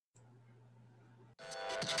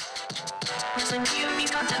listen to you means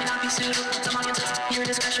content not be suitable to audiences. Your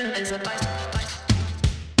discretion is advised.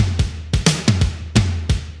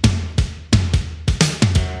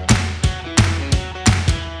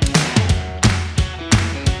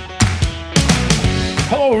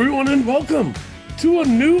 Hello, everyone, and welcome to a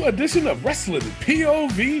new edition of Wrestling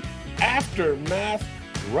POV Aftermath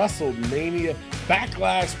WrestleMania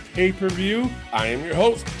Backlash Pay-Per-View. I am your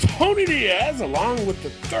host, Tony Diaz, along with the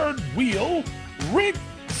third wheel, Rick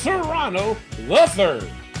Serrano III.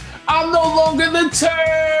 I'm no longer the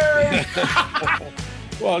turd.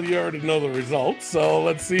 Well, you already know the results, so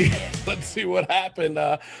let's see what happened.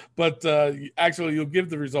 But actually, you'll give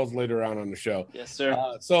the results later on the show. Yes, sir.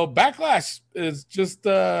 So Backlash is just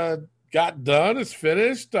got done. It's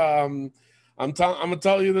finished. I'm gonna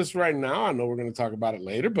tell you this right now. I know we're gonna talk about it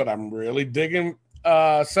later, but I'm really digging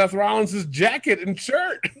Seth Rollins' jacket and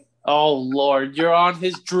shirt. Oh Lord, you're on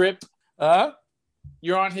his drip. Huh?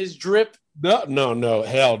 You're on his drip. No,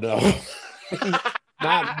 hell no.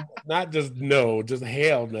 not just no, just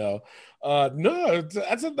hell no. No,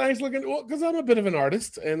 that's a nice looking. Well, because I'm a bit of an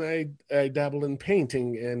artist and I dabble in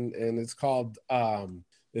painting, and it's called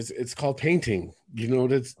it's called painting. You know,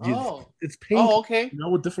 it's paint. Oh, okay. You know,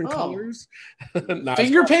 with different colors. No,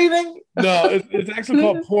 Finger painting? No, it's actually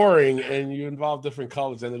called pouring, and you involve different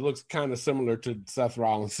colors, and it looks kind of similar to Seth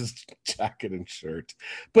Rollins' jacket and shirt.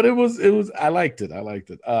 But it was. I liked it.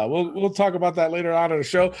 We'll talk about that later on in the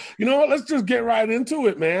show. You know what? Let's just get right into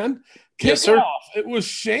it, man. Yes, sir. It was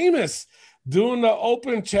Sheamus doing the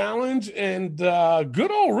open challenge, and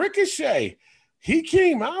good old Ricochet. He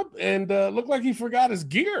came out and looked like he forgot his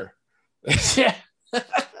gear. Yeah.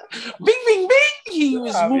 Bing, bing, bing. He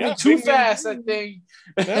was moving too fast, I think.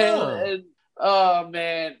 Yeah. And, oh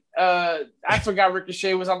man, I forgot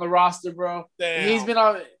Ricochet was on the roster, bro. Damn. He's been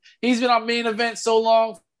on main event so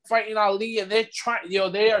long, fighting Ali, and they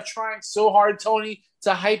are trying so hard, Tony,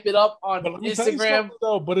 to hype it up on Instagram.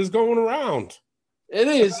 But it's going around. It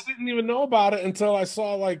is. I didn't even know about it until I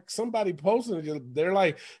saw like somebody posting it. They're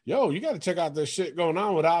like, "Yo, you got to check out this shit going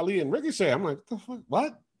on with Ali and Ricochet." I'm like, "What the fuck?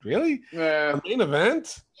 What? Really? Yeah. A main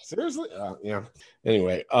event? Seriously?" Yeah.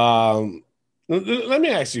 Anyway, let me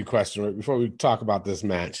ask you a question right before we talk about this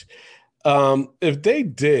match. If they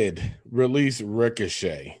did release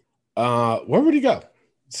Ricochet, where would he go?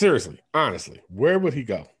 Seriously, honestly, where would he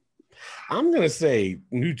go? I'm gonna say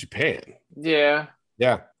New Japan. Yeah.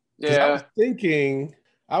 Yeah. Yeah.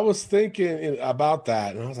 I was thinking about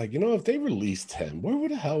that, and I was like, if they released him, where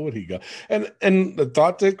the hell would he go? And the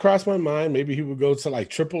thought did cross my mind, maybe he would go to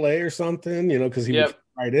like AAA or something, because he was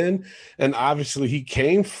right in. And obviously, he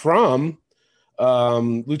came from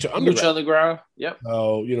Lucha Underground. Yep.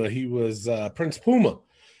 So he was Prince Puma.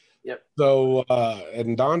 Yep. So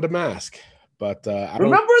and Don Damask. But I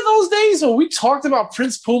remember those days when we talked about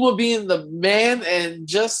Prince Puma being the man, and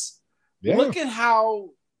just look at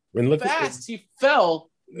how fast he fell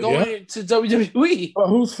going into WWE. Well,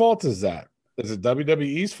 whose fault is that? Is it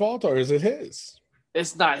WWE's fault or is it his?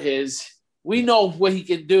 It's not his. We know what he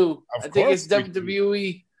can do. I think it's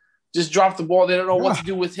WWE just dropped the ball. They don't know what to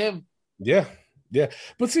do with him. Yeah.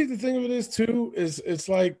 But see, the thing of it is too, is it's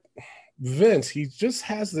like Vince, he just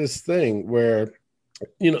has this thing where,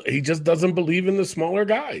 he just doesn't believe in the smaller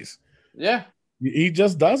guys. Yeah. He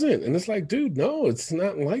just doesn't. And it's like, dude, no, it's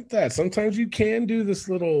not like that. Sometimes you can do this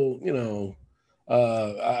little,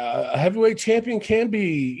 a heavyweight champion can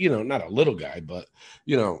be, not a little guy, but,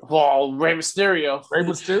 Well, Rey Mysterio.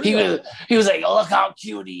 He was like, look how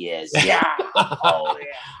cute he is. Yeah. Oh, yeah.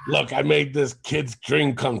 Look, I made this kid's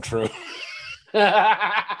dream come true.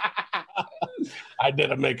 I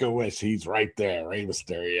did a Make-A-Wish. He's right there, Rey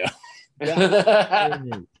Mysterio.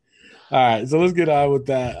 All right, so let's get on with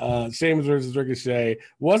that. Sheamus versus Ricochet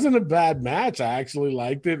wasn't a bad match. I actually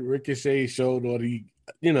liked it. Ricochet showed what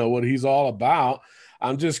he's all about.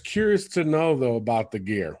 I'm just curious to know though about the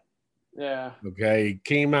gear. Yeah. Okay, he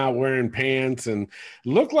came out wearing pants and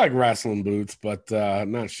looked like wrestling boots, but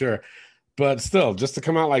not sure. But still, just to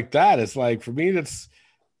come out like that, it's like for me, that's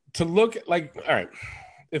to look like. All right,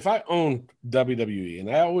 if I own WWE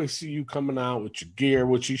and I always see you coming out with your gear,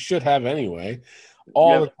 which you should have anyway.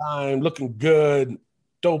 All the time, looking good,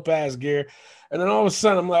 dope ass gear, and then all of a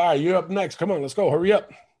sudden I'm like, all right, you're up next. Come on, let's go, hurry up.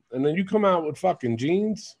 And then you come out with fucking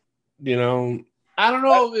jeans, I don't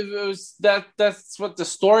know if it was that's what the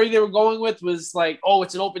story they were going with was like, oh,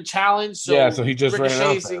 it's an open challenge. So so he just ran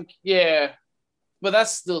out. But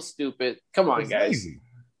that's still stupid. Come on, guys. Crazy.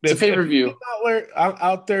 It's a pay-per-view.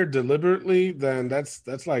 Out there deliberately, then that's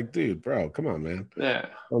like, dude, bro, come on, man. Yeah,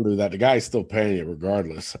 don't do that. The guy's still paying you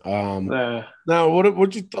regardless. Now, what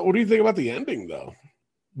do you think about the ending though?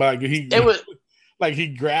 Like like he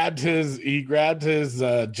grabbed his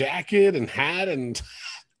jacket and hat and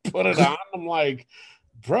put it on. I'm like,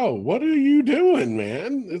 bro, what are you doing,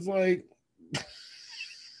 man? It's like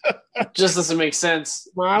just doesn't make sense.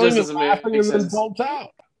 Smiling and laughing and then bolts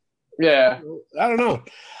out. Yeah. I don't know.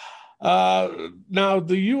 Now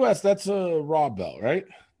the US, that's a Raw belt, right?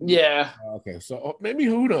 Yeah. Okay, so maybe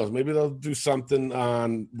who knows? Maybe they'll do something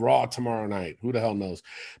on Raw tomorrow night. Who the hell knows?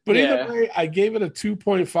 But either way, I gave it a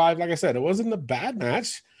 2.5. Like I said, it wasn't a bad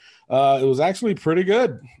match. It was actually pretty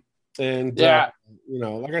good. And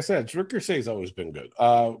like I said, Ricochet's always been good.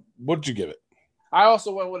 What did you give it? I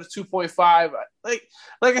also went with a 2.5. Like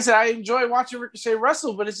I said, I enjoy watching Ricochet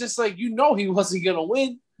wrestle, but it's just like he wasn't gonna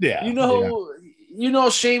win. Yeah,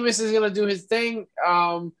 Sheamus is gonna do his thing.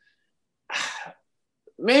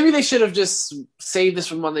 Maybe they should have just saved this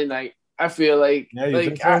for Monday night. I feel like,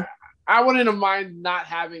 I wouldn't have mind not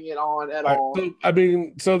having it on at all.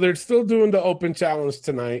 So they're still doing the open challenge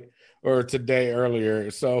tonight or today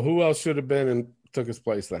earlier. So who else should have been and took his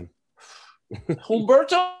place then?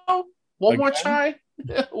 Humberto? One more try.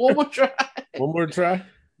 One more try.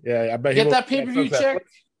 Yeah, I bet. Get that pay-per-view check.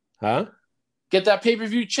 Huh? Get that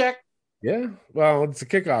pay-per-view check. Yeah. Well, it's a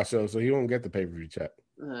kickoff show, so he won't get the pay-per-view check.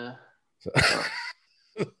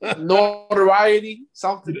 Notoriety,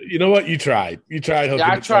 something. You know what? You tried. Yeah,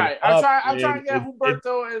 I tried. I'm trying to get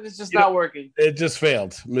Humberto, and it's just not working. It just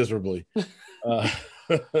failed miserably. All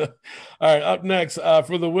right, up next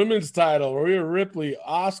for the women's title, Rhea Ripley,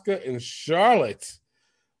 Asuka, and Charlotte.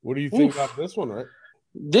 What do you think about this one, right?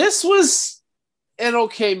 This was an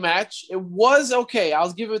okay match. It was okay.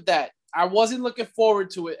 I'll give it that. I wasn't looking forward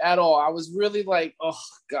to it at all. I was really like, oh,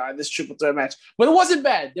 God, this triple threat match. But it wasn't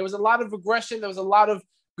bad. There was a lot of aggression. There was a lot of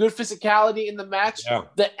good physicality in the match. Yeah.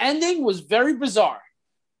 The ending was very bizarre.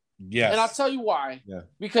 Yes. And I'll tell you why. Yeah.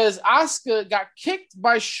 Because Asuka got kicked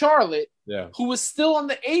by Charlotte, who was still on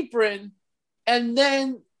the apron, and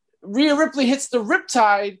then Rhea Ripley hits the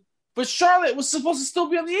riptide, but Charlotte was supposed to still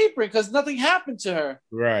be on the apron because nothing happened to her.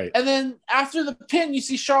 Right. And then after the pin, you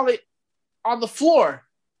see Charlotte on the floor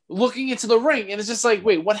looking into the ring, and it's just like,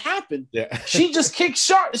 wait, what happened? Yeah. She just kicked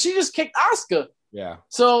Asuka. Yeah.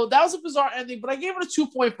 So that was a bizarre ending, but I gave it a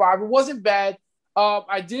 2.5. It wasn't bad.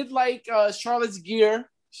 I did like Charlotte's gear.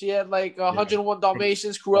 She had like 101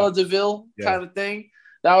 Dalmatians, Cruella DeVille kind of thing.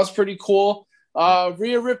 That was pretty cool.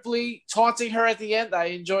 Rhea Ripley taunting her at the end. I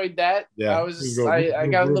enjoyed that. Yeah. I was just, I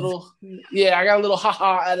got a little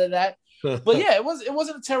haha out of that. But yeah, it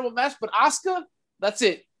wasn't a terrible match. But Asuka, that's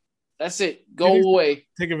it. Go away.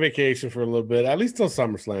 Take a vacation for a little bit, at least till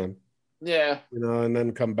SummerSlam. Yeah. And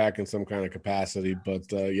then come back in some kind of capacity. But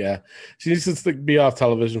she needs to be off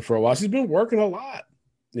television for a while. She's been working a lot.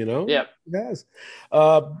 Yeah. Yes.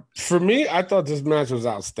 For me, I thought this match was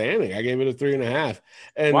outstanding. I gave it a 3.5.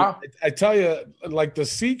 And wow. I tell you, like the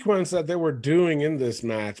sequence that they were doing in this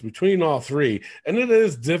match between all three, and it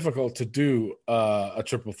is difficult to do a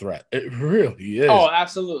triple threat. It really is. Oh,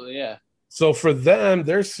 absolutely. Yeah. So for them,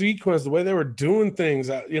 their sequence, the way they were doing things,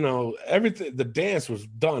 everything, the dance was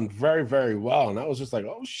done very, very well. And I was just like,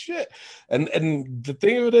 oh shit. And the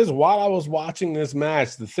thing of it is, while I was watching this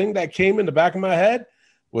match, the thing that came in the back of my head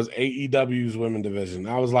was AEW's women division.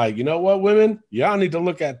 I was like, you know what, women, y'all need to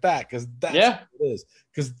look at that because that's what it is.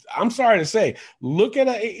 Because I'm sorry to say, look at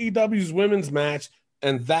AEW's women's match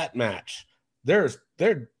and that match. They're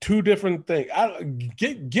two different things.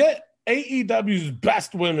 Get AEW's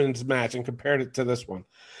best women's match and compared it to this one,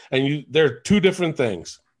 and they're two different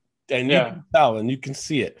things, and you can tell and you can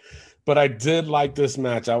see it. But I did like this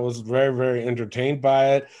match. I was very, very entertained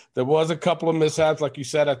by it. There was a couple of mishaps, like you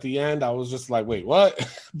said at the end. I was just like, wait, what?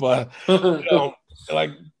 But but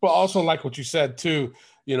also like what you said too.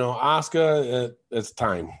 Asuka, it's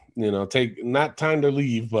time. Take not time to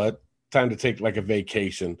leave, but time to take like a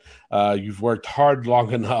vacation. You've worked hard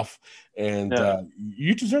long enough, and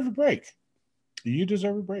you deserve a break. You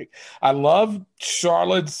deserve a break. I love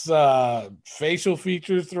Charlotte's facial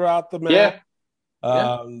features throughout the match.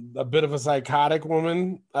 A bit of a psychotic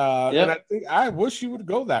woman. And I wish she would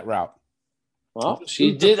go that route. Well,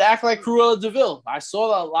 she did act like Cruella DeVille. I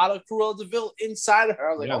saw a lot of Cruella DeVille inside of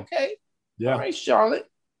her. I was like, okay. All right, Charlotte.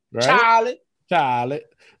 Right? Charlotte.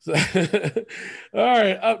 All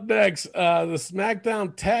right, up next, the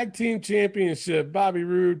SmackDown Tag Team Championship, Bobby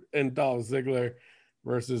Roode and Dolph Ziggler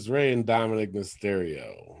versus Rey and Dominic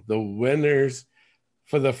Mysterio. The winners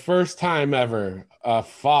for the first time ever,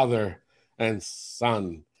 father and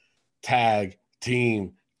son tag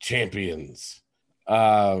team champions.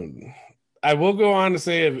 I will go on to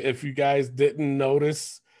say, if you guys didn't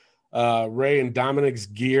notice, Rey and Dominic's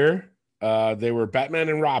gear, they were Batman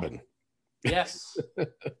and Robin. Yes. The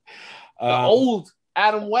old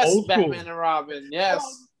Adam West old school. Batman and Robin. Yes.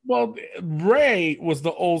 Well, Ray was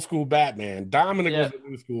the old school Batman. Dominic was the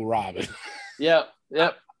new school Robin. Yep.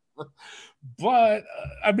 But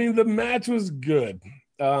I mean, the match was good.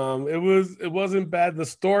 It wasn't bad. The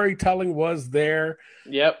storytelling was there.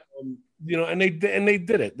 Yep. And they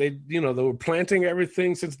did it. They were planting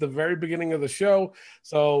everything since the very beginning of the show.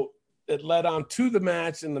 So it led on to the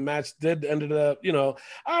match, and the match ended up.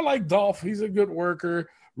 I like Dolph. He's a good worker.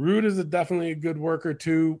 Rude is definitely a good worker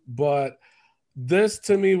too, but this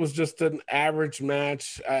to me was just an average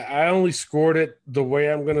match. I only scored it the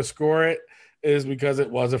way I'm going to score it is because it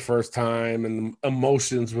was a first time and the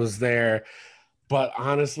emotions was there. But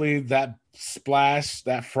honestly, that splash,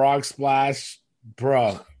 that frog splash,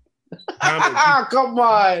 bro. Come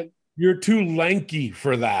on. You're too lanky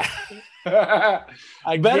for that.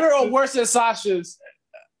 Better or worse than Sasha's?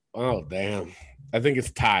 Oh, damn. I think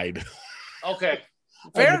it's tied. Okay.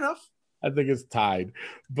 Fair enough. I think it's tied.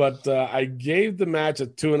 But I gave the match a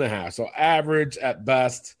 2.5. So average at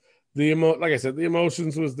best. Like I said, the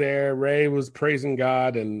emotions was there. Ray was praising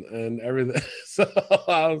God and everything. So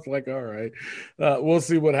I was like, all right. We'll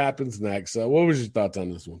see what happens next. What was your thoughts on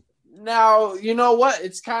this one? Now, you know what?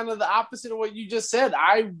 It's kind of the opposite of what you just said.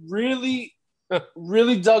 I really,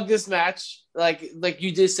 really dug this match. Like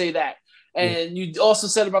you did say that. And you also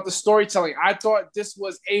said about the storytelling. I thought this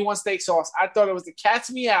was A1 steak sauce. I thought it was the cat's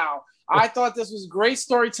meow. I thought this was great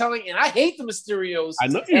storytelling, and I hate the Mysterios. I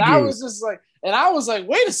know you and do. I was like,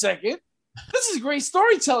 wait a second. This is great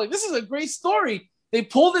storytelling. This is a great story. They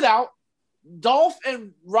pulled it out. Dolph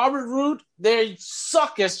and Robert Roode, they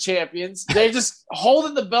suck as champions. They're just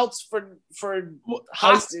holding the belts for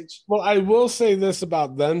hostage. I will say this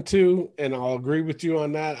about them too, and I'll agree with you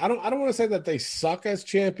on that. I don't want to say that they suck as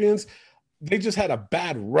champions. They just had a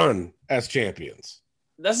bad run as champions.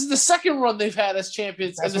 This is the second run they've had as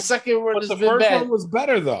champions, and the second run has been bad. The first one was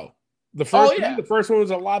better though. The first one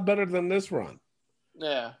was a lot better than this run.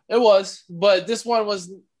 Yeah, it was, but this one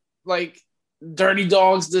was like Dirty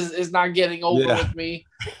Dogs is not getting over with me.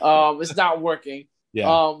 It's not working.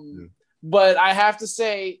 But I have to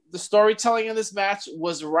say the storytelling in this match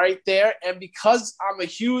was right there, and because I'm a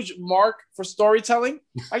huge mark for storytelling,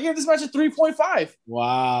 I gave this match a 3.5.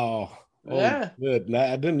 Wow. Yeah. Good.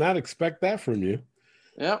 I did not expect that from you.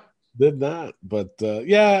 Yeah. Did not. But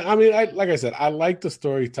I mean, like I said, I like the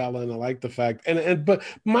storytelling. I like the fact. But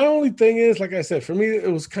my only thing is, like I said, for me,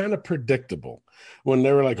 it was kind of predictable when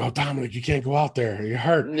they were like, oh, Dominic, you can't go out there. You're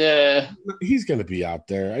hurt. Yeah. He's going to be out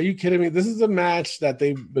there. Are you kidding me? This is a match that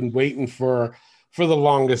they've been waiting for the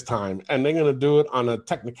longest time, and they're going to do it on a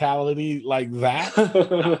technicality like that. It's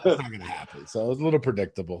not going to happen. So it's a little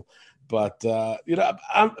predictable. But, but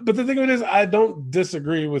the thing of it is, I don't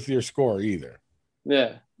disagree with your score either.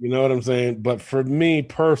 Yeah. You know what I'm saying? But for me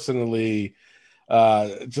personally,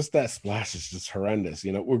 just that splash is just horrendous.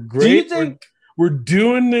 We're great. Do you think we're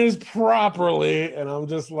doing this properly? And I'm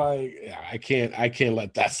just like, I can't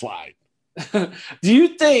let that slide. Do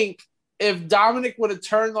you think if Dominic would have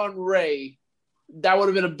turned on Ray, that would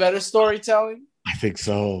have been a better storytelling? I think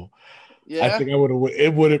so. Yeah. I think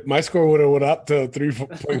my score would have went up to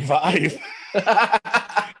 3.5.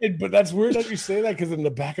 But that's weird that you say that, because in the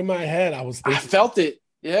back of my head, I was thinking, I felt it.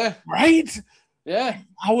 Yeah. Right? Yeah.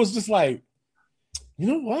 I was just like, you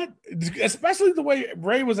know what? Especially the way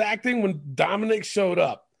Ray was acting when Dominic showed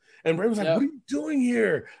up. And Ray was like, what are you doing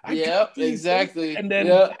here? Exactly. And then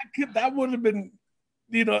that would have been,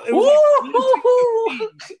 it was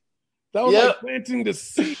like planting the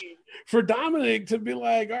seed for Dominic to be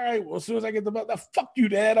like, all right, well, as soon as I get the belt, fuck you,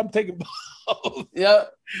 Dad. I'm taking both. Yeah.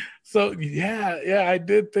 So, I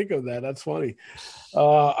did think of that. That's funny.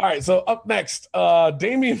 All right, so up next,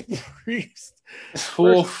 Damian Priest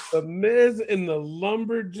versus The Miz in the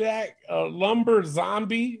lumber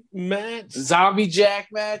zombie match. Zombie Jack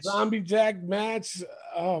match.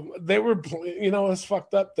 They were, it's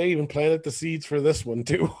fucked up. They even planted the seeds for this one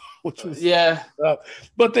too, which was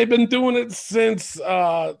but they've been doing it since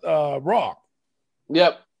Raw.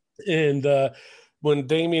 Yep. And when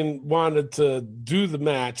Damian wanted to do the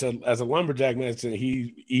match as a lumberjack match, and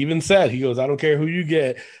he even said, he goes, I don't care who you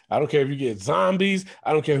get. I don't care if you get zombies.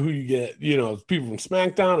 I don't care who you get, people from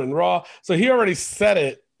SmackDown and Raw. So he already said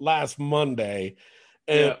it last Monday,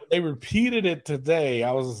 and they repeated it today.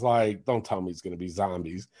 I was just like, don't tell me it's going to be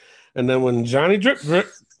zombies. And then when Johnny Drip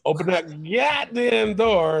opened that goddamn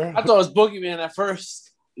door. I thought it was Boogeyman at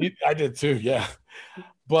first. I did too, yeah.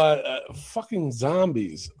 But fucking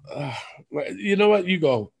zombies. You know what? You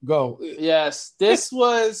go. Yes, this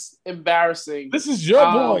was embarrassing. This is your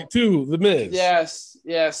boy too, The Miz.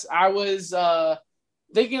 Yes. I was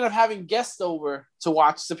thinking of having guests over to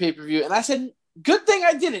watch the pay-per-view. And I said, good thing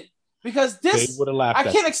I didn't, because this, I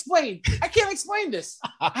can't explain. I can't explain this.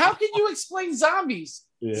 How can you explain zombies?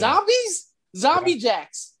 Yeah. Zombies? Zombie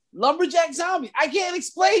jacks. Lumberjack zombie. I can't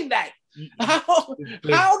explain that. How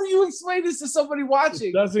do you explain this to somebody watching?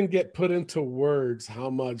 It doesn't get put into words how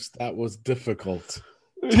much that was difficult.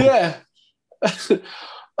 Yeah.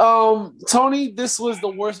 Tony, this was the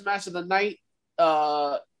worst match of the night.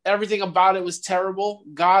 Everything about it was terrible,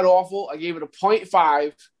 god awful. I gave it a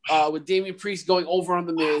 0.5 with Damian Priest going over on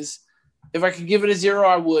The Miz. If I could give it a 0,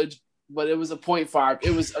 I would, but it was a 0.5.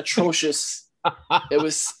 It was atrocious. It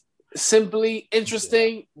was simply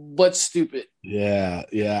interesting, but stupid. Yeah.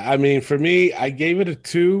 I mean, for me, I gave it a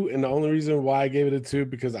 2, and the only reason why I gave it a 2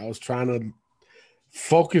 because I was trying to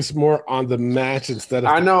focus more on the match instead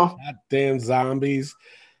of damn zombies,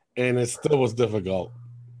 and it still was difficult.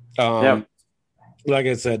 Like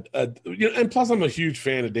I said, and plus I'm a huge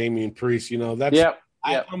fan of Damian Priest.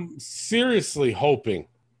 I'm seriously hoping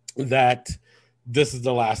that this is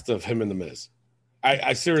the last of him and The Miz.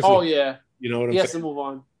 I seriously. Oh yeah. You know what I'm saying? He has to move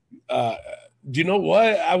on. Do you know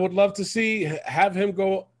what I would love to see? Have him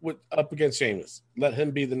go up against Sheamus. Let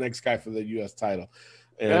him be the next guy for the U.S. title,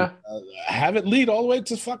 and have it lead all the way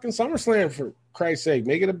to fucking SummerSlam, for Christ's sake.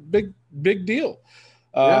 Make it a big deal.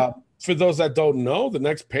 For those that don't know, the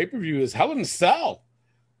next pay-per-view is Hell in a Cell.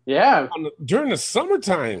 Yeah. During the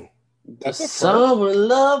summertime. That's the summer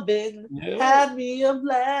loving had me a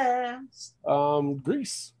blast.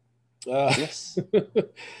 Grease. Yes.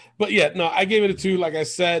 But yeah, no, I gave it a 2. Like I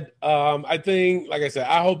said, I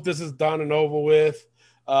hope this is done and over with.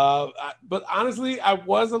 But honestly, I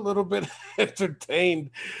was a little bit entertained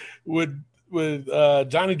with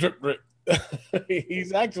Johnny Drip Drip.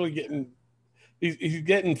 He's actually getting. He's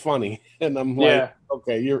getting funny, and I'm like,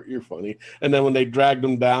 okay, you're funny. And then when they dragged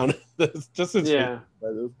him down, it was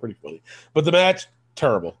pretty funny. But the match,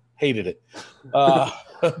 terrible. Hated it.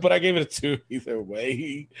 But I gave it a 2 either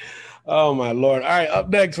way. Oh my Lord! All right, up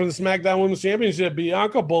next for the SmackDown Women's Championship,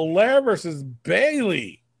 Bianca Belair versus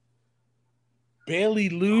Bayley. Bayley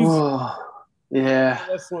loses. Yeah,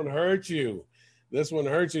 this one hurt you.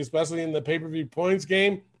 Especially in the pay-per-view points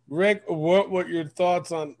game. Rick, what were your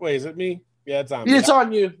thoughts on? Wait, is it me? Yeah, it's on me. It's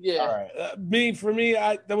on you. Yeah. All right. For me,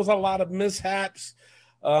 there was a lot of mishaps.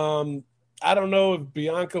 I don't know if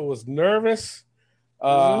Bianca was nervous.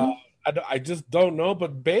 I just don't know.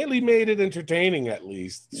 But Bayley made it entertaining at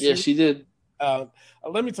least. She did.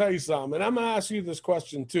 Let me tell you something, and I'm gonna ask you this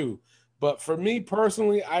question too. But for me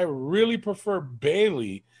personally, I really prefer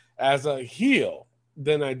Bayley as a heel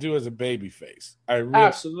than I do as a babyface.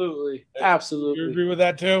 Absolutely. You agree with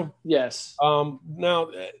that too? Yes. Now,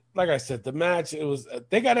 like I said, the match, it was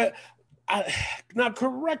now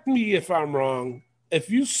correct me if I'm wrong. If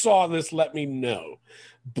you saw this, let me know.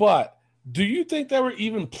 But do you think they were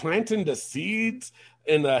even planting the seeds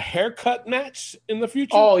in a haircut match in the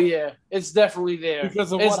future? Oh yeah, it's definitely there.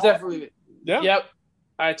 Definitely there. Yep.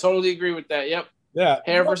 I totally agree with that. Yep. Yeah.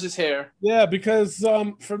 Hair versus hair. Yeah, because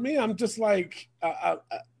for me, I'm just like,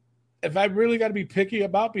 if I really got to be picky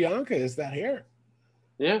about Bianca, it's that hair.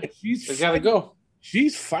 Yeah. They got to go.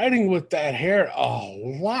 She's fighting with that hair a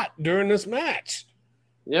lot during this match.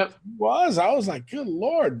 Yep. I was like, good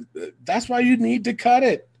Lord, that's why you need to cut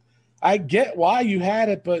it. I get why you had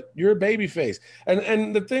it, but you're a babyface.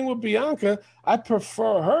 And the thing with Bianca, I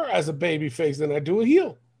prefer her as a babyface than I do a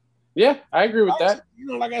heel. Yeah, I agree with that.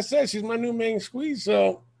 Like I said, she's my new main squeeze,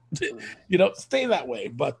 so stay that way.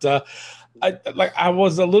 But I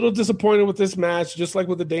was a little disappointed with this match, just like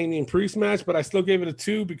with the Damian Priest match, but I still gave it a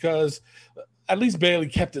 2 because at least Bayley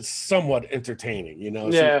kept it somewhat entertaining.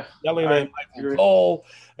 Yeah, yelling at Michael Cole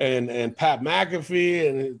and Pat McAfee,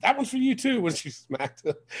 and that one's for you too when she smacked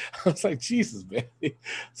him. I was like, Jesus, Bayley.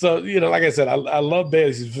 So like I said, I love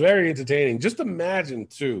Bayley. She's very entertaining. Just imagine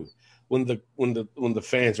too when the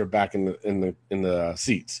fans are back in the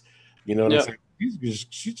seats. You know what I'm saying?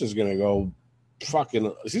 She's just gonna go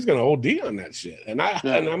she's gonna OD on that shit, and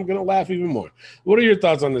I'm gonna laugh even more. What are your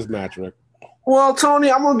thoughts on this match, Rick? Well,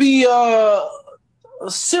 Tony, I'm gonna be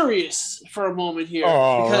serious for a moment here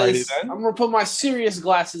because I'm gonna put my serious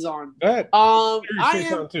glasses on. Go ahead.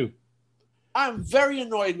 I'm very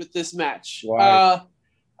annoyed with this match. Why?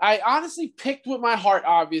 I honestly picked with my heart,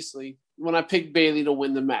 obviously, when I picked Bayley to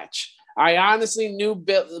win the match. I honestly knew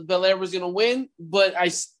Belair was gonna win, but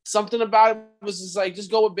something about it was just like,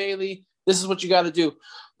 just go with Bayley. This is what you got to do.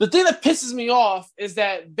 The thing that pisses me off is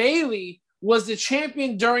that Bayley was the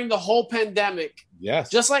champion during the whole pandemic.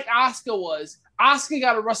 Yes. Just like Asuka was. Asuka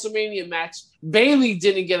got a WrestleMania match. Bayley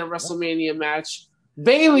didn't get a WrestleMania match.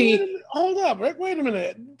 Bayley. Hold up, Rick. Wait a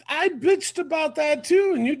minute. I bitched about that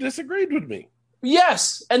too, and you disagreed with me.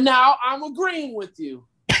 Yes, and now I'm agreeing with you.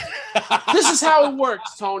 This is how it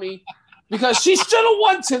works, Tony, because she should have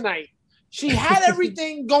won tonight. She had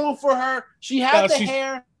everything going for her. She had the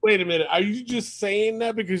hair. Wait a minute. Are you just saying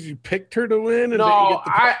that because you picked her to win? And no,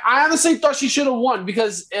 I honestly thought she should have won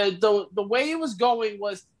because the way it was going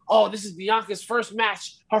was, oh, this is Bianca's first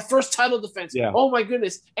match, her first title defense. Yeah. Oh, my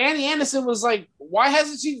goodness. Annie Anderson was like, why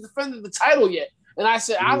hasn't she defended the title yet? And I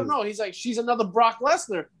said, I don't know. He's like, she's another Brock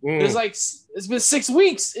Lesnar. It's like, it's been 6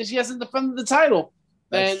 weeks and she hasn't defended the title.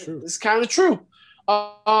 That's true. It's kind of true.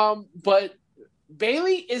 But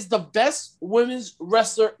Bayley is the best women's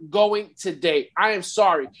wrestler going today. I am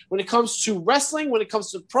sorry. When it comes to wrestling, when it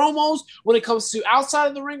comes to promos, when it comes to outside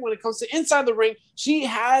of the ring, when it comes to inside the ring, she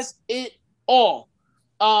has it all.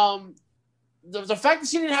 The fact that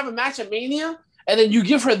she didn't have a match at Mania and then you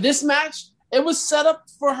give her this match, it was set up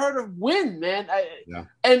for her to win, man.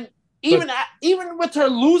 And even with her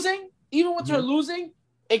losing,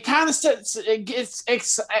 it kind of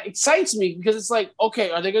excites me because it's like,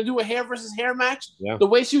 okay, are they going to do a hair versus hair match? Yeah. The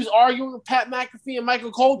way she was arguing with Pat McAfee and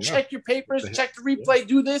Michael Cole, check your papers, check the replay,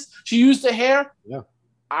 do this. She used the hair. Yeah.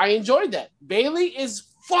 I enjoyed that. Bayley is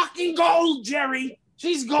fucking gold, Jerry.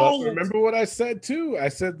 She's gold. But remember what I said, too? I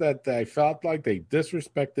said that I felt like they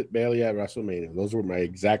disrespected Bayley at WrestleMania. Those were my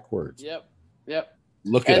exact words. Yep.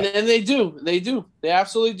 And they do. They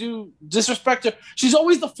absolutely do disrespect her. She's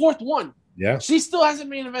always the fourth one. Yeah. She still hasn't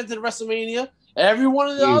main evented WrestleMania. Every one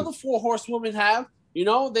of the other 4 horsewomen have. You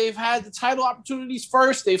know, they've had the title opportunities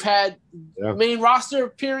first. They've had main roster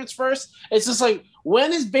appearance first. It's just like,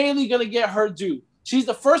 when is Bayley going to get her due? She's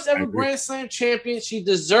the first ever Grand Slam champion. She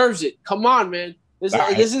deserves it. Come on, man.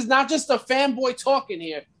 This is not just a fanboy talking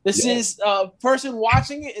here. This is a person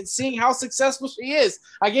watching it and seeing how successful she is.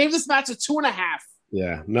 I gave this match a 2.5.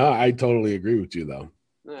 Yeah. No, I totally agree with you, though.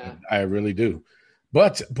 Yeah. I really do.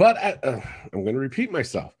 But I'm going to repeat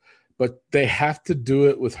myself. But they have to do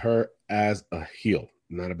it with her as a heel,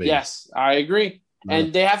 not a baby. Yes, I agree.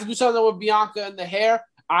 And they have to do something with Bianca and the hair.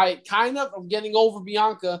 I'm getting over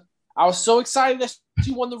Bianca. I was so excited that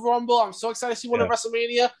she won the Rumble. I'm so excited she won the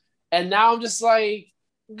WrestleMania. And now I'm just like,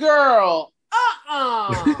 girl,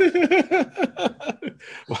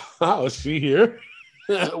 Wow, is she here?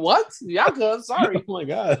 What? Bianca, I'm sorry. Oh my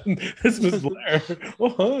God. It's Miss Blair. Oh,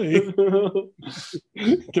 hi.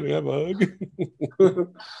 Can I have a hug?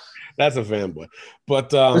 That's a fanboy.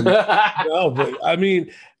 But no, but I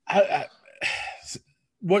mean,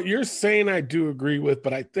 what you're saying I do agree with,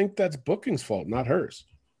 but I think that's booking's fault, not hers.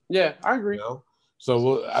 Yeah, I agree. You know?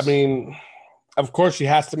 So I mean, of course she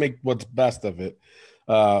has to make what's best of it,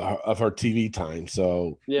 of her TV time.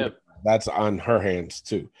 So that's on her hands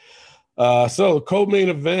too. So co-main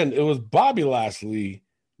event, it was Bobby Lashley,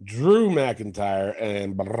 Drew McIntyre,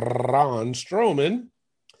 and Braun Strowman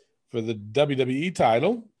for the WWE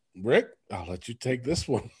title. Rick, I'll let you take this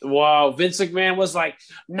one. Wow, Vince McMahon was like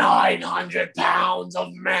 900 pounds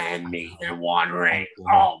of man meat in one ring.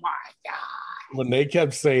 Oh my God. When they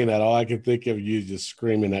kept saying that, all I could think of you just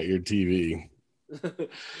screaming at your TV.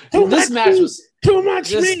 This match was too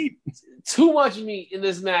much meat. Too much meat in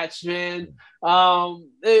this match, man. I'm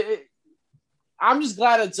just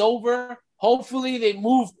glad it's over. Hopefully they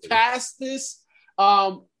move past this.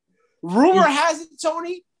 Rumor has it,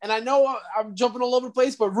 Tony, and I know I'm jumping all over the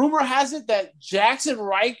place, but rumor has it that Jackson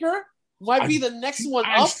Riker might be the next one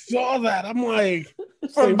up. I saw that. I'm like,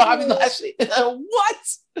 from Bobby Lashley. What?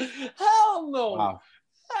 Hell no. Wow.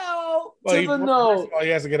 Hell to the no. He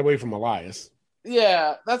has to get away from Elias.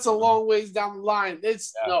 Yeah, that's a long ways down the line.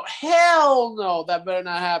 It's no, hell no, that better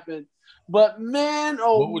not happen. But man,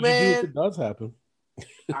 what would you do if it does happen?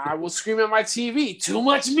 I will scream at my TV. Too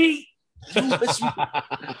much meat. Too much meat.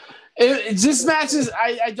 It just matches.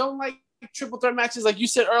 I don't like triple threat matches, like you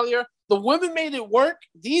said earlier. The women made it work.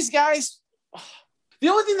 These guys. The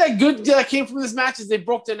only thing that came from this match is they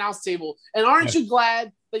broke the announce table. And aren't you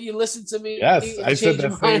glad that you listened to me? Yes, I said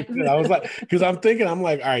that same thing. I was like, because I'm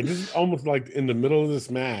like, all right, this is almost like in the middle of this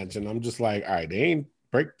match, and I'm just like, all right, they ain't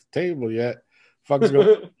break the table yet. Fuck's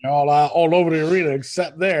going all over the arena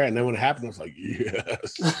except there. And then when it happened, I was like,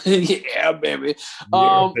 yes. Yeah, baby.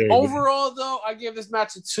 Overall, though, I gave this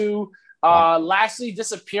match a 2. Lashley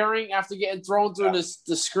disappearing after getting thrown through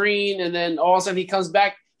the screen, and then all of a sudden he comes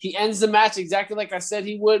back. He ends the match exactly like I said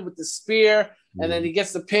he would with the spear, and then he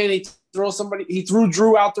gets the pin. He threw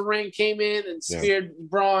Drew out the ring, came in and speared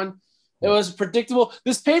Braun. It was predictable.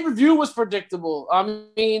 This pay-per-view was predictable. I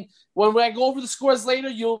mean, when I go over the scores later,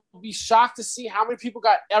 you'll be shocked to see how many people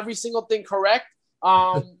got every single thing correct.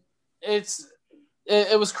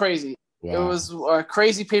 It was crazy. It was a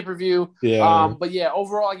crazy pay-per-view. Yeah. But yeah,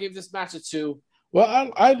 overall, I gave this match a 2.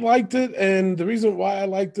 Well, I liked it, and the reason why I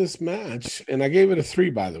liked this match, and I gave it a 3,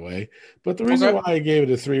 by the way, but the reason why I gave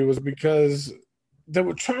it a 3 was because they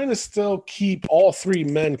were trying to still keep all 3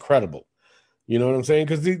 men credible. You know what I'm saying?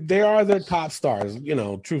 Because they are their top stars,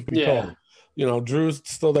 truth be told. Drew's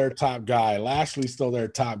still their top guy. Lashley's still their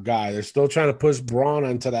top guy. They're still trying to push Braun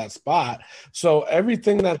into that spot. So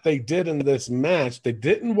everything that they did in this match, they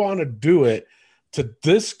didn't want to do it to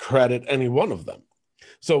discredit any one of them.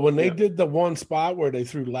 So when they did the one spot where they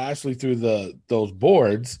threw Lashley through those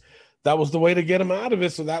boards, that was the way to get him out of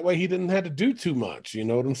it. So that way he didn't have to do too much. You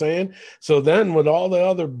know what I'm saying? So then when all the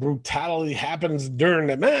other brutality happens during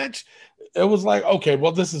the match, it was like, okay,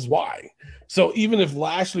 well, this is why. So even if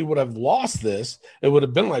Lashley would have lost this, it would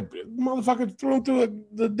have been like, motherfucker threw him through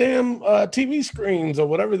the damn TV screens or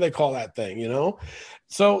whatever they call that thing,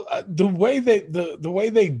 So the way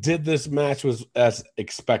they did this match was as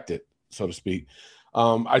expected, so to speak.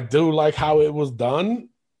 I do like how it was done.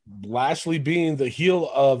 Lashley being the heel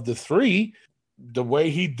of the 3, the way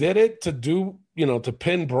he did it to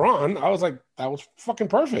pin Braun, I was like, that was fucking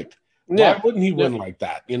perfect. Why wouldn't he win like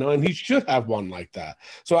that? And he should have won like that.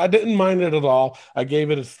 So I didn't mind it at all. I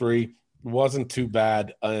gave it a 3. It wasn't too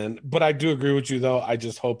bad. But I do agree with you, though. I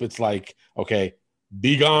just hope it's like, okay,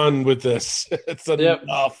 be gone with this. It's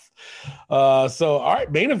enough. So, all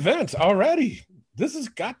right, main event already. This has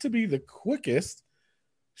got to be the quickest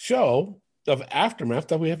show of Aftermath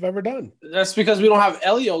that we have ever done. That's because we don't have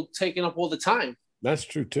Elio taking up all the time. That's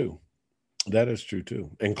true, too. That is true,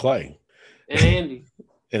 too. And Clay. And Andy.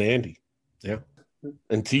 And Andy. Yeah.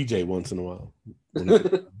 And TJ once in a while.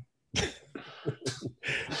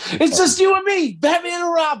 It's just you and me, Batman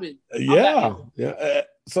and Robin. Yeah.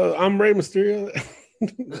 So I'm Rey Mysterio. I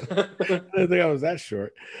didn't think I was that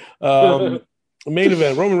short. Main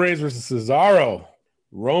event, Roman Reigns versus Cesaro.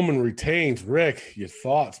 Roman retains. Rick, your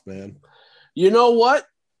thoughts, man? You know what?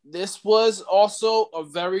 This was also a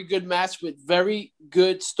very good match with very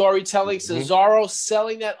good storytelling. Cesaro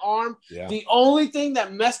selling that arm. Yeah. The only thing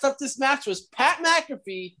that messed up this match was Pat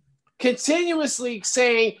McAfee continuously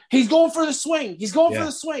saying he's going for the swing. He's going for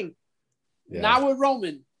the swing. Yeah. Not with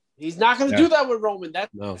Roman. He's not going to do that with Roman.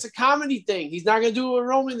 That's a comedy thing. He's not going to do it with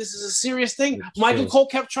Roman. This is a serious thing. It's Michael Cole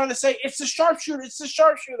kept trying to say, it's the sharpshooter. It's the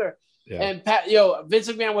sharpshooter. Yeah. And Vince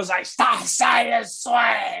McMahon was like, stop saying the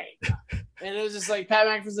swing. And it was just like Pat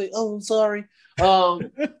McAfee's like, oh, I'm sorry.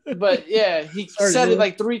 But yeah, he said it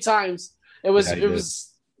like 3 times. That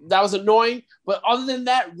was annoying. But other than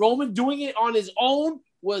that, Roman doing it on his own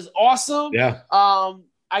was awesome. Yeah.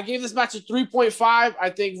 I gave this match a 3.5. I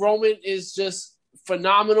think Roman is just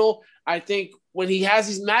phenomenal. I think when he has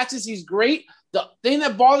these matches, he's great. The thing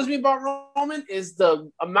that bothers me about Roman is the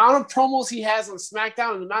amount of promos he has on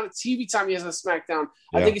SmackDown and the amount of TV time he has on SmackDown.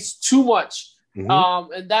 Yeah. I think it's too much.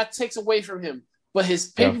 Mm-hmm. And that takes away from him. But his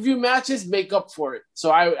pay-per-view matches make up for it. So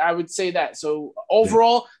I would say that. So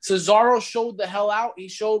overall, Cesaro showed the hell out. He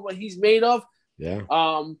showed what he's made of. Yeah.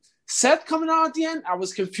 Seth coming out at the end, I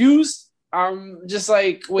was confused. I'm just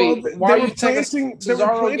like, wait, why are you taking Cesaro they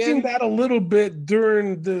were planting that a little bit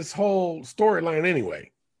during this whole storyline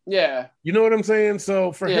anyway. Yeah. You know what I'm saying?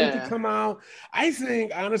 So for him to come out, I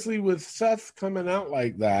think, honestly, with Seth coming out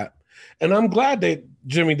like that, and I'm glad that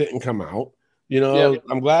Jimmy didn't come out.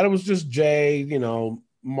 I'm glad it was just Jay,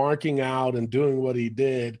 marking out and doing what he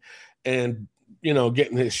did and,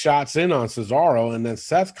 getting his shots in on Cesaro, and then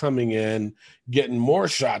Seth coming in, getting more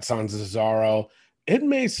shots on Cesaro. It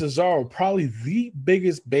made Cesaro probably the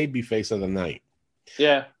biggest babyface of the night.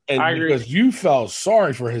 Yeah, and I agree. Because you felt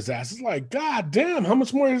sorry for his ass. It's like, God damn, how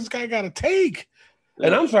much more does this guy got to take? Yeah.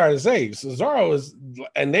 And I'm sorry to say, Cesaro is,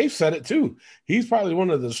 and they've said it too, he's probably one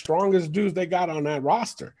of the strongest dudes they got on that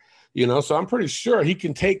roster. So I'm pretty sure he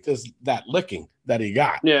can take that licking that he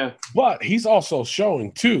got. Yeah. But he's also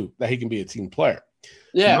showing, too, that he can be a team player.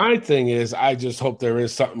 Yeah. My thing is, I just hope there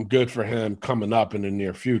is something good for him coming up in the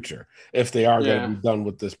near future. If they are going to be done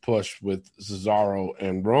with this push with Cesaro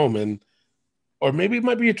and Roman, or maybe it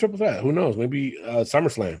might be a triple threat. Who knows? Maybe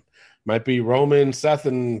SummerSlam. Might be Roman, Seth,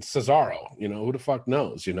 and Cesaro. Who the fuck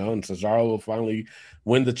knows? And Cesaro will finally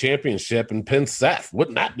win the championship and pin Seth.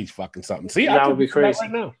 Wouldn't that be fucking something? See, that would be crazy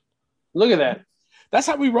right now. Look at that. That's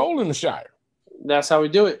how we roll in the Shire. That's how we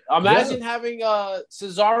do it. Imagine having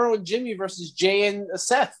Cesaro and Jimmy versus Jay and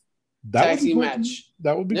Seth tag team match.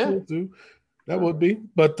 That would be cool too. That would be.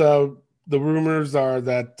 But the rumors are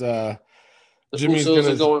that Jimmy's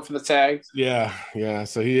going for the tag. Yeah.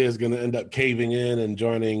 So he is going to end up caving in and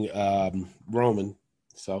joining Roman.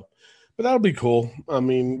 So, but that'll be cool. I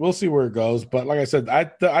mean, we'll see where it goes. But like I said,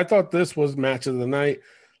 I thought this was match of the night.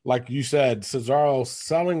 like you said, Cesaro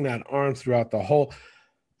selling that arm throughout the whole.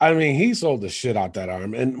 I mean, he sold the shit out that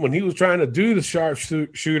arm. And when he was trying to do the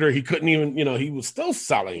sharpshooter, he couldn't even, he was still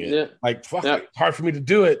selling it. Yeah. Like, fuck, Yeah. it's hard for me to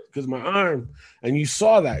do it because my arm. And you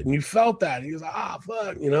saw that and you felt that. He was like,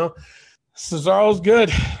 fuck, Cesaro's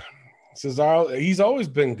good. Cesaro, he's always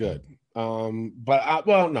been good. Let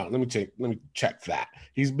me check that.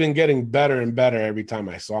 He's been getting better and better every time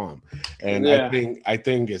I saw him. And I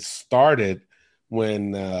think it started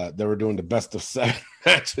when they were doing the best of 7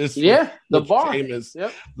 matches. Yeah, the bar. Famous,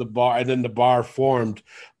 the bar, and then the bar formed.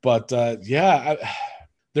 But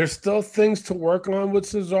there's still things to work on with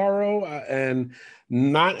Cesaro, and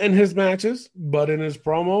not in his matches, but in his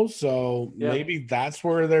promos. So maybe that's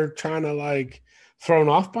where they're trying to like thrown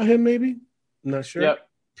off by him. Maybe, I'm not sure. Yep.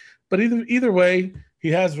 But either way, he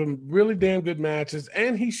has some really damn good matches,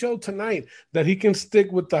 and he showed tonight that he can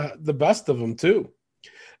stick with the best of them too.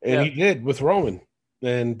 And he did with Roman.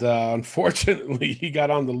 And unfortunately, he got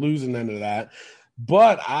on the losing end of that.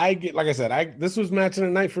 But this was match of the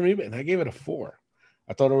night for me, and I gave it a 4.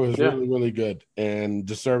 I thought it was really, really good and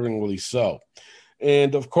deservingly so.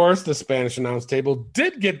 And of course, the Spanish announce table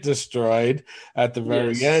did get destroyed at the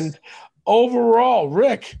very end. Overall,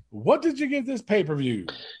 Rick, what did you give this pay-per-view?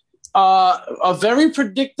 A very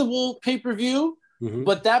predictable pay-per-view. Mm-hmm.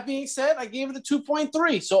 But that being said, I gave it a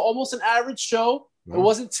 2.3. So almost an average show. It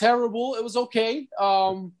wasn't terrible. It was okay.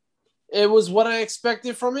 It was what I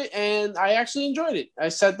expected from it, and I actually enjoyed it. I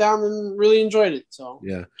sat down and really enjoyed it. So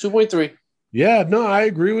 2.3. Yeah, no, I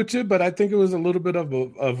agree with you, but I think it was a little bit of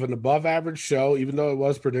an above average show, even though it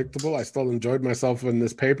was predictable. I still enjoyed myself in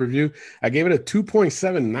this pay-per-view. I gave it a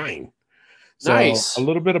 2.79. So nice. A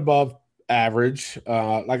little bit above average.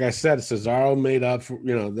 Like I said, Cesaro made up for,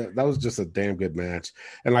 that was just a damn good match.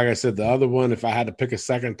 And like I said, the other one, if I had to pick a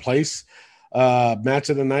second place match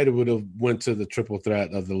of the night, it would have went to the triple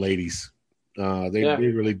threat of the ladies. They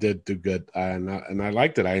really did do good, and I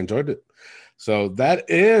liked it. I enjoyed it. So that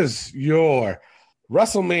is your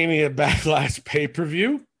WrestleMania Backlash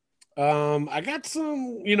pay-per-view. I got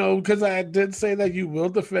some, because I did say that you will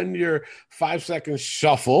defend your 5-second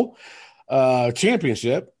shuffle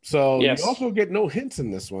championship. So you also get no hints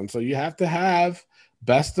in this one. So you have to have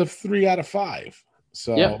best of 3 out of 5.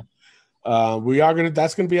 So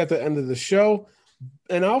that's going to be at the end of the show.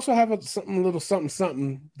 And I also have a little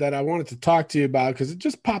something that I wanted to talk to you about, because it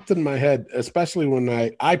just popped in my head, especially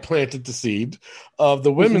when I planted the seed of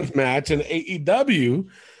the women's match and AEW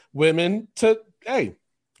women to,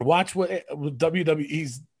 watch what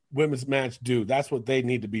WWE's women's match do. That's what they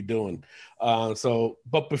need to be doing.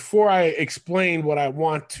 But before I explain what I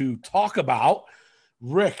want to talk about,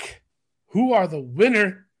 Rick, who are the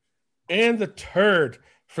winner and the turd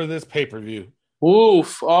for this pay-per-view?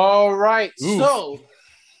 Oof. All right. Oof. So,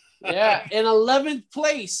 in 11th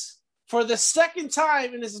place for the second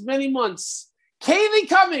time in as many months, Kaylee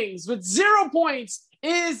Cummings with 0 points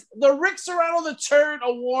is the Rick Serrano the Turd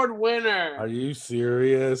Award winner. Are you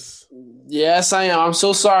serious? Yes, I am. I'm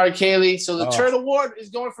so sorry, Kaylee. So the Turd Award is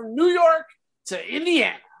going from New York to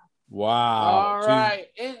Indiana. Wow. All right.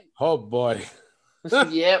 Oh, boy.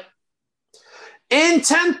 Yep. In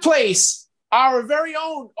 10th place, our very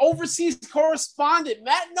own overseas correspondent,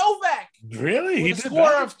 Matt Novak. Really? With a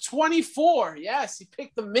score of 24. Yes, he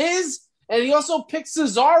picked The Miz, and he also picked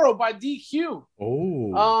Cesaro by DQ.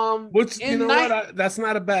 Oh. That's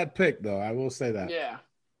not a bad pick, though. I will say that. Yeah.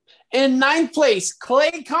 In 9th place,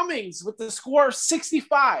 Clay Cummings with the score of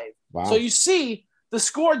 65. Wow. So you see the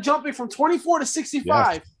score jumping from 24 to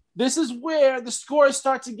 65. Yes. This is where the scores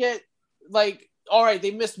start to get like, all right,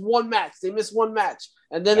 they missed one match.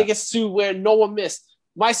 And then it gets to where no one missed.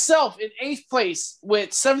 Myself in 8th place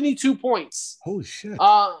with 72 points. Holy shit.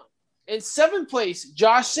 In 7th place,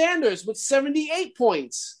 Josh Sanders with 78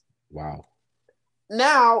 points. Wow.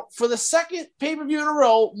 Now, for the second pay-per-view in a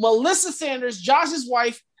row, Melissa Sanders, Josh's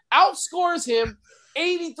wife, outscores him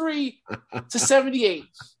 83 to 78.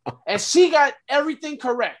 And she got everything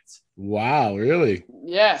correct. Wow, really?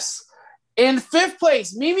 Yes. In 5th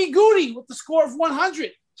place, Mimi Goody with the score of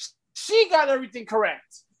 100. She got everything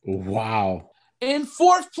correct. Wow. In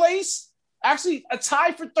 4th place, actually a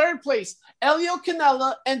tie for 3rd place, Elio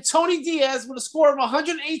Canella and Tony Diaz with a score of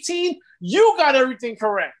 118. You got everything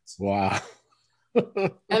correct. Wow.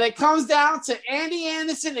 And it comes down to Andy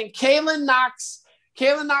Anderson and Kalen Knox.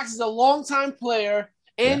 Kalen Knox is a longtime player.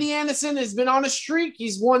 Andy Anderson has been on a streak.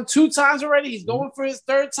 He's won 2 times already. He's going for his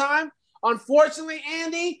 3rd time. Unfortunately,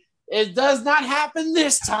 Andy, it does not happen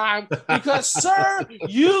this time because, sir,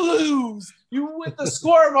 you lose. You with the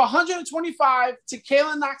score of 125 to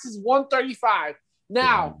Kalen Knox's 135.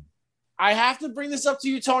 Now, I have to bring this up to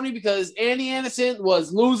you, Tony, because Andy Anderson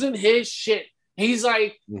was losing his shit. He's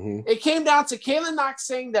like, it came down to Kayla Knox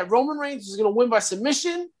saying that Roman Reigns was going to win by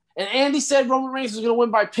submission, and Andy said Roman Reigns was going to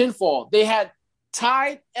win by pinfall. They had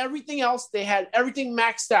tied everything else. They had everything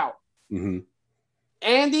maxed out.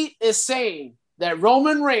 Andy is saying that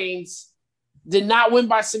Roman Reigns did not win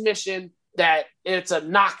by submission, that it's a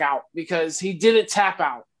knockout because he didn't tap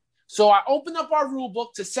out. So I opened up our rule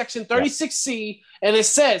book to section 36C, and it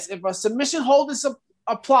says if a submission hold is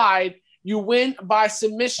applied, you win by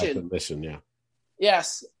submission. Submission, yeah.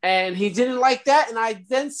 Yes, and he didn't like that, and I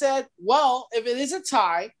then said, well, if it is a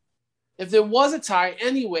tie, if there was a tie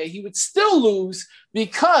anyway, he would still lose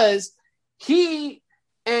because he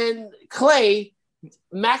and Clay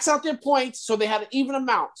max out their points, so they had an even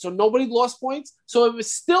amount, so nobody lost points. So if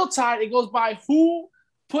it's still tied, it goes by who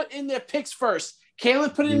put in their picks first.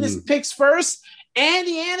 Kayla put in his picks first.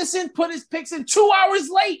 Andy Anderson put his picks in 2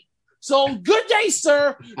 hours late. So good day,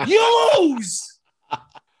 sir. You lose.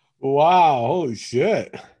 Wow, holy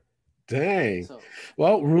shit. Dang. So,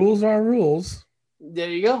 well, rules are rules.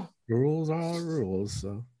 There you go. Rules are rules.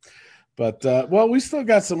 So, but well, we still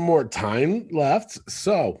got some more time left.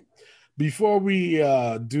 So before we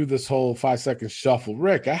do this whole 5-second shuffle,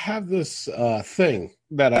 Rick, I have this thing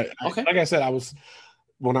that I like I said,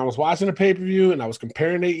 when I was watching the pay-per-view and I was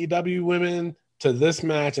comparing AEW women to this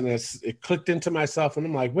match, and it clicked into myself, and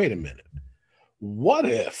I'm like, wait a minute. What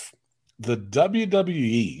if the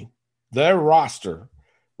WWE, their roster,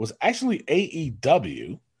 was actually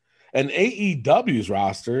AEW, and AEW's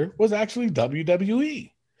roster was actually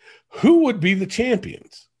WWE? Who would be the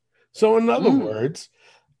champions? So in other words,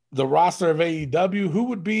 the roster of AEW, who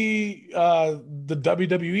would be the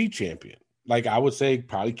WWE champion? Like I would say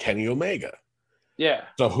probably Kenny Omega. Yeah.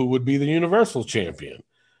 So who would be the Universal champion?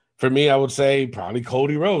 For me, I would say probably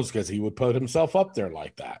Cody Rhodes because he would put himself up there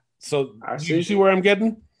like that. So you see where I'm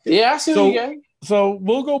getting? Yeah, I see what you're getting. So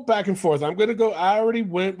we'll go back and forth. I'm going to go. I already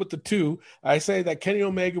went with the two. I say that Kenny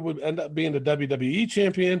Omega would end up being the WWE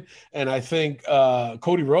champion, and I think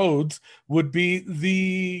Cody Rhodes would be the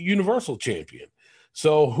Universal champion.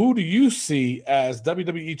 So who do you see as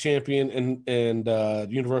WWE champion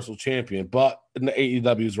and Universal champion, but in the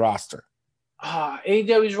AEW's roster?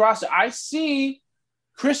 AEW's roster. I see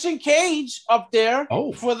Christian Cage up there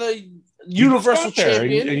for the Universal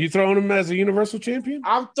champion. Are you throwing him as a Universal champion?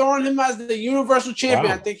 I'm throwing him as the Universal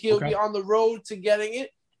champion. Wow. I think he'll be on the road to getting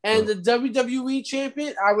it. And the WWE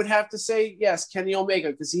champion, I would have to say, yes, Kenny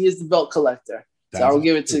Omega, because he is the belt collector. So I will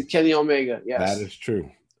give it to Kenny Omega. Yes. That is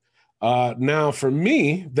true. Now, for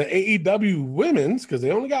me, the AEW women's, because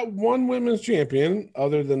they only got one women's champion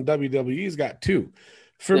other than WWE's got two.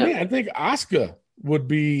 For me, I think Asuka would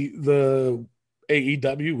be the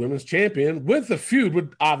AEW women's champion with the feud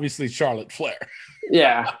with obviously Charlotte Flair.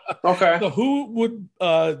 Yeah. Okay. So who would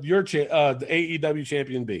the AEW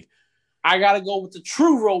champion be? I got to go with the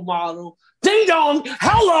true role model. Ding dong.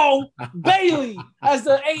 Hello, Bayley as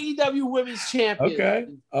the AEW women's champion. Okay.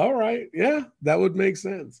 All right. Yeah, that would make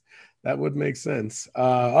sense. All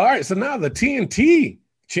right. So now the TNT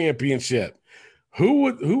championship.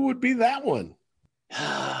 Who would be that one?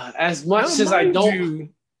 As much as I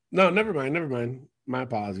don't. No, never mind. My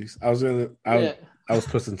apologies. I was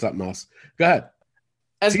pushing something else. Go ahead.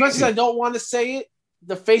 As much as I don't want to say it,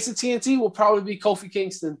 the face of TNT will probably be Kofi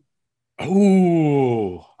Kingston.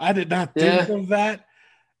 Oh, I did not think of that,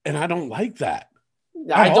 and I don't like that.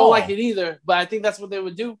 I don't like it either, but I think that's what they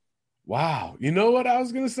would do. Wow. You know what I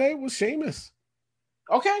was going to say was Sheamus.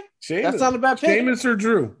 Okay. Sheamus. That's not a bad pick. Sheamus or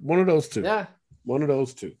Drew. One of those two. Yeah. One of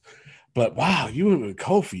those two. But wow, you went with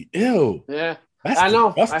Kofi. Ew. Yeah. That's I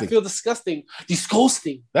know. disgusting. I feel disgusting.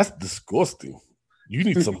 Disgusting. That's disgusting. You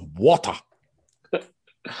need some water.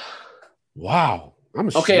 Wow. I'm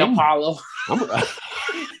ashamed. Okay, Apollo.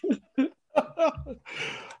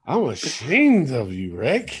 I'm ashamed of you,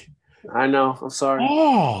 Rick. I know. I'm sorry.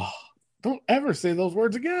 Oh, don't ever say those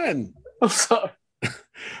words again. I'm sorry.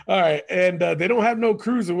 All right. And they don't have no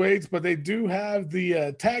cruiserweights, but they do have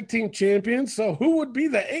the tag team champions. So who would be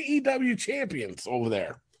the AEW champions over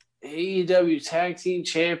there? AEW tag team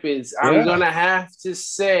champions. I'm going to have to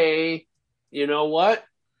say, you know what?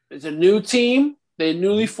 It's a new team. They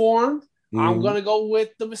newly formed. I'm going to go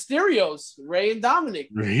with the Mysterios, Ray and Dominic.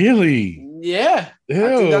 Really? Yeah. Ew.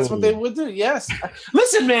 I think that's what they would do. Yes.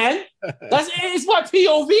 Listen, man. It's my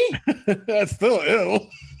POV. That's still ill.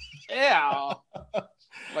 Yeah.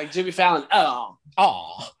 Like Jimmy Fallon.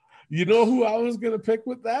 Oh. You know who I was going to pick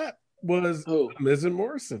with that? Was who? Miz and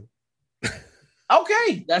Morrison.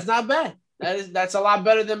 Okay. That's not bad. That's a lot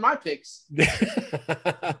better than my picks.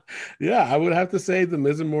 Yeah, I would have to say the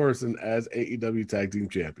Miz and Morrison as AEW tag team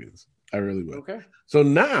champions. I really would. Okay. So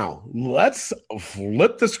now let's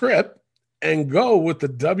flip the script and go with the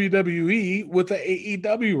WWE with the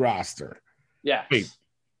AEW roster. Yeah. Wait.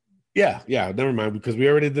 Yeah. Never mind, because we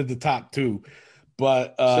already did the top two.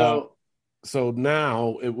 But so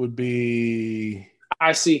now it would be.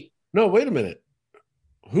 I see. No, wait a minute.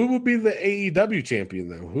 Who would be the AEW champion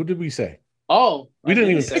then? Who did we say? Oh, we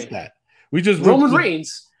didn't even pick that. We just Roman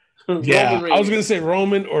Reigns. Yeah, Roman Reigns. I was gonna say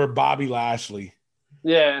Roman or Bobby Lashley.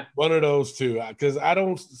 Yeah, one of those two. Because I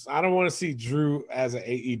don't want to see Drew as an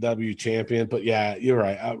AEW champion. But yeah, you're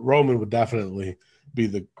right. Roman would definitely be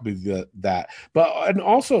that. But and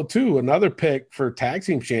also too, another pick for tag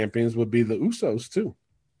team champions would be the Usos too.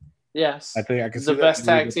 Yes, I think I can the see best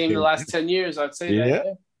tag team in the last 10 years. I'd say that.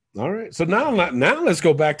 Yeah. All right. So now let's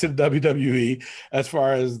go back to the WWE as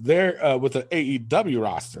far as their with the AEW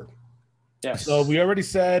roster. Yes. So we already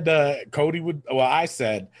said Cody would. Well, I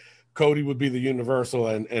said Cody would be the Universal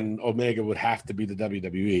and Omega would have to be the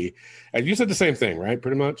WWE. And you said the same thing, right?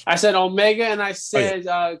 Pretty much. I said Omega and I said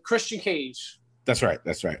Christian Cage. That's right.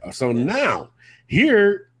 So now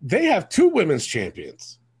here they have two women's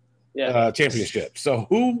champions. Yeah. Championship. So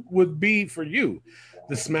who would be for you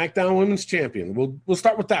the SmackDown Women's Champion? We'll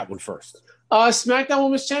start with that one first. SmackDown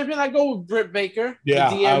Women's Champion, I go with Britt Baker. Yeah,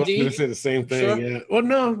 DMD. I was going to say the same thing. Sure. Yeah. Well,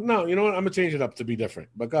 no. You know what? I'm going to change it up to be different.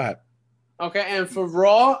 But go ahead. Okay, and for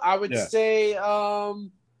Raw, I would say,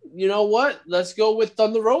 you know what? Let's go with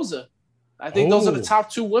Thunder Rosa. I think those are the top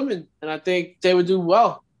two women, and I think they would do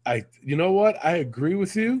well. You know what? I agree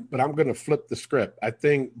with you, but I'm going to flip the script. I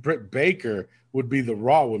think Britt Baker would be the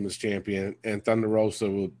Raw Women's Champion, and Thunder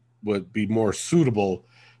Rosa would be more suitable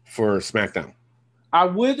for SmackDown. I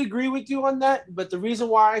would agree with you on that, but the reason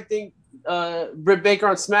why I think Britt Baker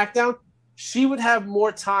on SmackDown, she would have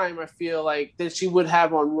more time, I feel like, than she would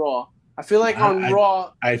have on Raw. I feel like on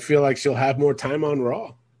Raw... I feel like she'll have more time on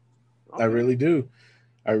Raw. Okay. I really do.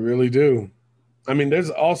 I mean, there's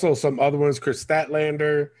also some other ones. Chris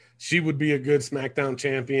Statlander, she would be a good SmackDown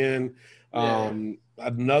champion. Yeah.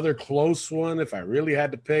 Another close one, if I really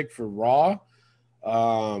had to pick for Raw,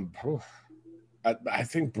 I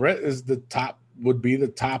think Brett would be the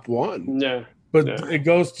top one. Yeah. But it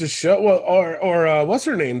goes to show, or what's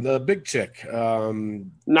her name? The big chick.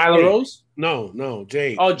 Nyla Rose? No,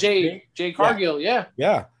 Jade. Oh, Jade Cargill, yeah.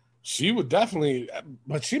 Yeah. She would definitely,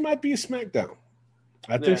 but she might be a SmackDown.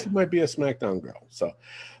 I think she might be a SmackDown girl.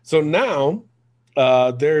 So now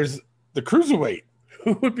there's the Cruiserweight.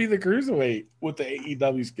 Who would be the Cruiserweight with the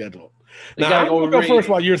AEW schedule? Now I'm gonna go first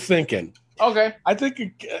while you're thinking. Okay. I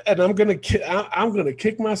think, and I'm gonna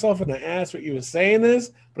kick myself in the ass for even saying this,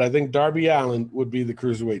 but I think Darby Allin would be the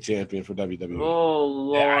Cruiserweight champion for WWE. Oh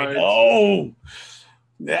Lord! Yeah, I know.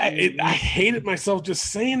 I hated myself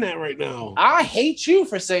just saying that right now. I hate you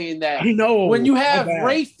for saying that. I know. When you have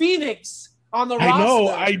Rey Fenix on the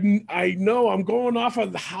roster. I know. I'm going off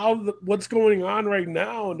of what's going on right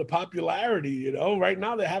now and the popularity. You know, right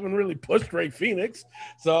now they haven't really pushed Rey Fenix.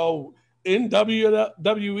 So in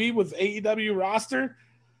WWE with AEW roster,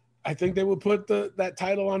 I think they would put that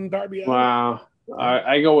title on Darby Allin. Wow.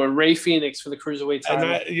 I go with Rey Fenix for the Cruiserweight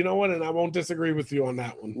title. And you know what? And I won't disagree with you on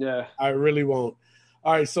that one. Yeah. I really won't.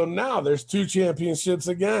 All right. So now there's two championships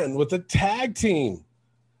again with the tag team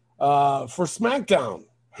for SmackDown.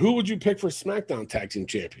 Who would you pick for SmackDown Tag Team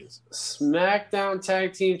Champions? SmackDown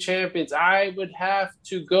Tag Team Champions. I would have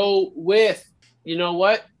to go with, you know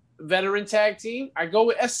what? Veteran Tag Team. I go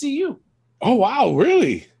with SCU. Oh, wow.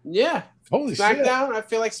 Really? Yeah. Holy SmackDown, shit. I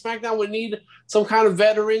feel like SmackDown would need some kind of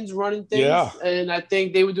veterans running things. Yeah. And I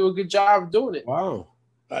think they would do a good job of doing it. Wow.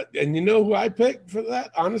 And you know who I picked for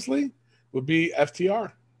that, honestly? Would be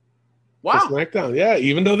FTR. Wow. SmackDown. Yeah.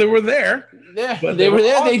 Even though they were there. Yeah. They were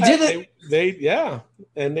there. They did it.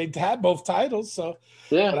 And they had both titles. So,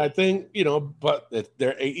 yeah. But I think, but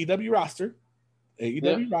they're AEW roster.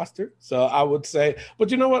 Roster. So I would say,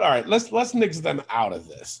 but you know what? All right, let's nix them out of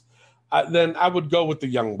this. Then I would go with the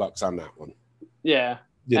Young Bucks on that one. Yeah.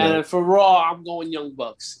 And for Raw, I'm going Young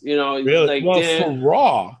Bucks. Really? For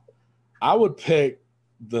Raw, I would pick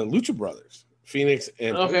the Lucha Brothers, Phoenix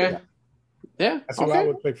and okay. Yeah. That's what I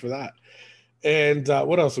would pick for that. And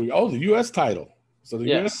what else are we? Oh, the U.S. title. So the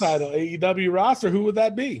U.S. title, AEW roster, who would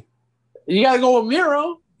that be? You got to go with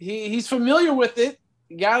Miro. He's familiar with it.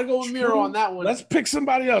 You got to go with Miro on that one. Let's pick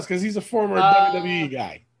somebody else because he's a former WWE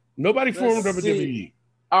guy. Nobody former WWE.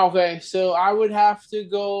 Okay, so I would have to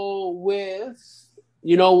go with,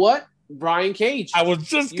 you know what? Brian Cage. I was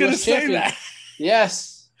just going to say that.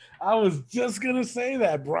 Yes. I was just going to say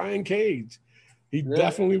that. Brian Cage. He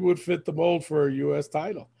definitely would fit the mold for a U.S.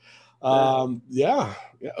 title.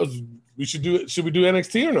 We should do it. Should we do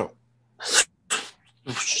NXT or no?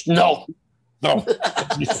 No. No.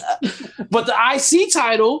 But the IC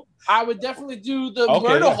title, I would definitely do the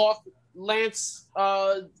Murder Hawk Lance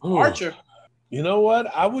Archer. You know what?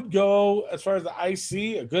 I would go as far as the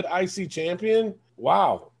IC, a good IC champion.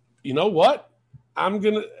 Wow. You know what? I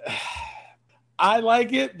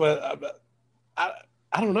like it, but I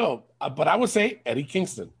don't know. But I would say Eddie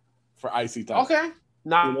Kingston for IC title. Okay.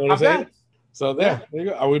 Not bad. So there you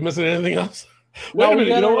go. Are we missing anything else? Wait a minute.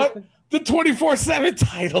 You know what? The 24/7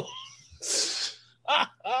 title.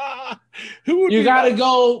 Who would you gotta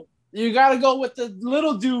go? You gotta go with the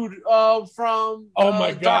little dude from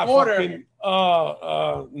my God, Dark Order.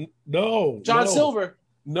 No, John Silver.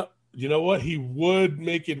 No, you know what? He would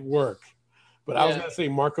make it work, but I was gonna say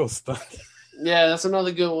Marco Stunt. Yeah, that's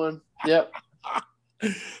another good one. Yep.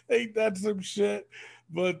 Ain't that some shit?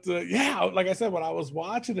 But like I said, when I was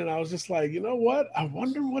watching it, I was just like, you know what? I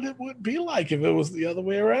wonder what it would be like if it was the other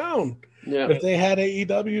way around. Yeah. If they had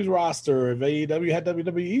AEW's roster, or if AEW had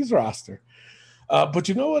WWE's roster. But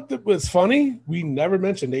you know what was funny? We never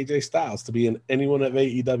mentioned AJ Styles to be in any one of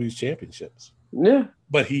AEW's championships. Yeah.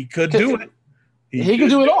 But he could do it. He could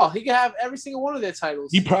do it all. He could have every single one of their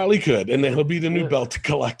titles. He probably could. And then he'll be the new belt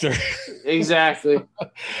collector. Exactly.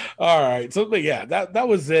 All right. So, but yeah, that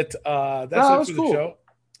was it. That's it for the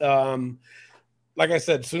show. Like I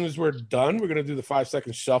said, as soon as we're done, we're going to do the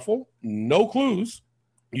 5-second shuffle. No clues.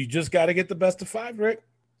 You just got to get the best of 5, Rick.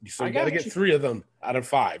 So you got to get 3 of them out of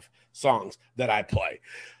 5 songs that I play.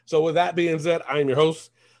 So with that being said, I'm your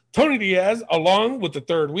host, Tony Diaz, along with the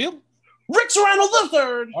third wheel, Rick Serrano the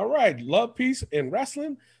third. All right. Love, peace, and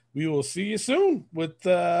wrestling. We will see you soon with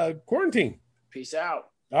quarantine. Peace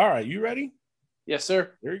out. All right. You ready? Yes,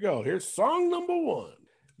 sir. Here you go. Here's song number 1.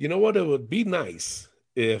 You know what? It would be nice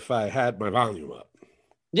if I had my volume up.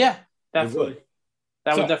 Yeah, definitely.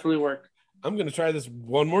 That would definitely work. I'm going to try this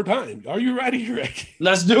one more time. Are you ready, Rick?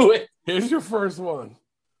 Let's do it. Here's your first one.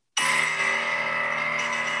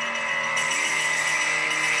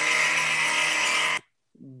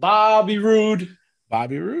 Bobby Roode.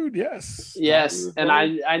 Bobby Roode, yes. Yes. And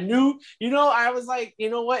I knew, I was like, you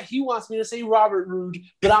know what? He wants me to say Robert Roode,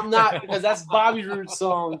 but I'm not because that's Bobby Roode's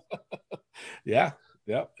song. Yeah.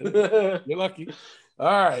 Yep. You're lucky. All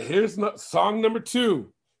right. Here's song number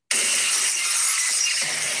 2.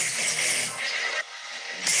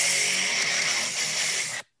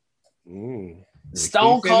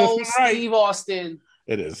 Stone Cold Steve Austin.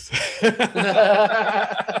 It is.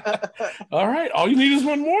 All right. All you need is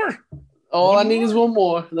one more. All I need is one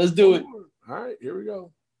more. Let's do it. All right. Here we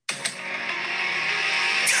go.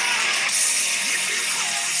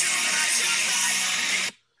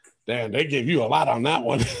 Damn, they gave you a lot on that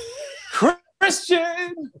one.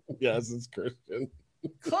 Christian. Yes, it's Christian.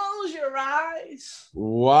 Close your eyes.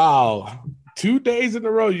 Wow. 2 days in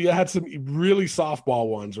a row, you had some really softball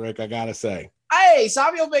ones, Rick, I got to say. Hey,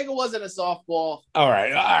 Savio Vega wasn't a softball. All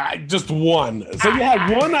right, just one. So you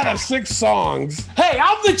had 1 out of 6 songs. Hey,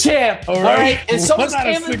 I'm the champ. All right, and so is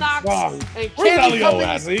Cameron Knox. Songs. And Candy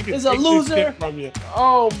Cummings is a loser. From you.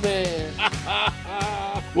 Oh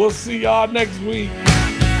man. We'll see y'all next week.